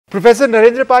Professor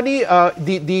Narendra Pani,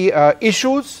 the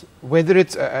issues, whether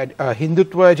it's a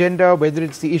Hindutva agenda, whether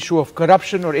it's the issue of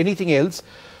corruption or anything else,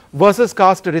 versus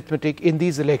caste arithmetic in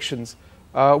these elections,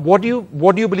 what do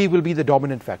you believe will be the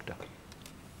dominant factor?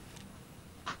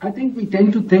 I think we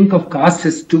tend to think of caste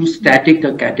as too static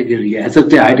a category, as if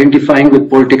they're identifying with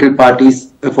political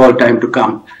parties for time to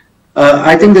come.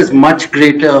 I think there's much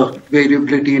greater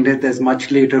variability in it. There's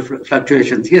much later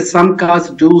fluctuations. Yes, some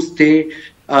castes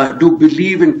do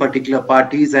believe in particular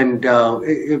parties and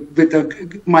with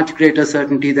a much greater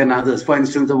certainty than others. For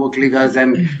instance, the Vokligas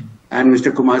and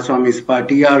Mr. Kumaraswamy's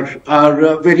party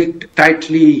are very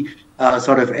tightly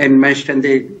sort of enmeshed, and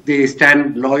they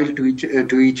stand loyal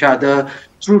to each other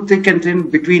through thick and thin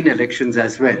between elections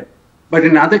as well. But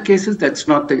in other cases, that's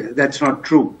not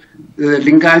true. The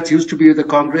Lingayats used to be with the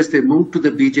Congress; they moved to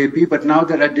the BJP, but now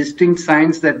there are distinct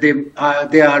signs that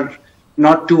they are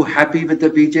not too happy with the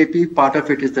BJP. Part of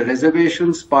it is the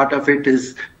reservations. Part of it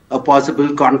is a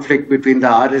possible conflict between the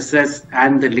RSS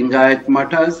and the Lingayat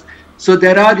Matas. So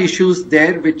there are issues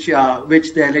there which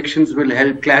the elections will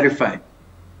help clarify.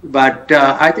 But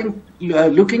I think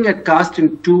looking at caste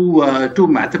in too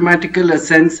mathematical a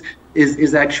sense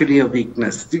is actually a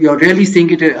weakness. You're really seeing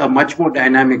it a much more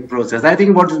dynamic process. I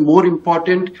think what is more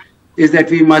important is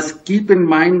that we must keep in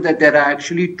mind that there are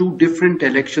actually two different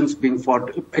elections being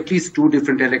fought, at least two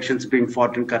different elections being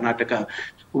fought in Karnataka.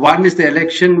 One is the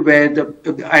election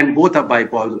and both are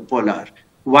bipolar.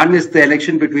 One is the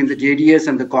election between the JDS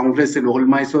and the Congress in Old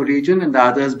Mysore region, and the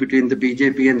other is between the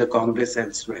BJP and the Congress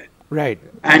elsewhere. Right.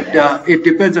 And it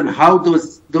depends on how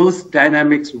those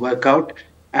dynamics work out.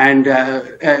 And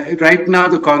right now,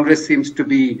 the Congress seems to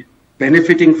be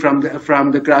benefiting from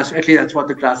the grass. At least that's what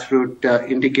the grassroots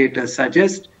indicators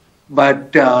suggest.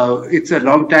 But it's a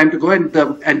long time to go, and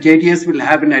JDS will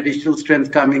have an additional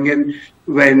strength coming in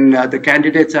when the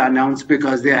candidates are announced,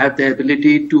 because they have the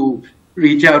ability to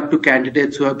reach out to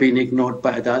candidates who have been ignored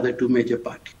by the other two major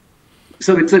parties.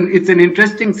 So it's an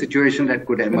interesting situation that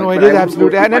could emerge. No, it is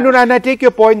absolutely. And I take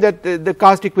your point that the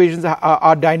caste equations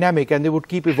are dynamic and they would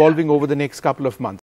keep evolving over the next couple of months.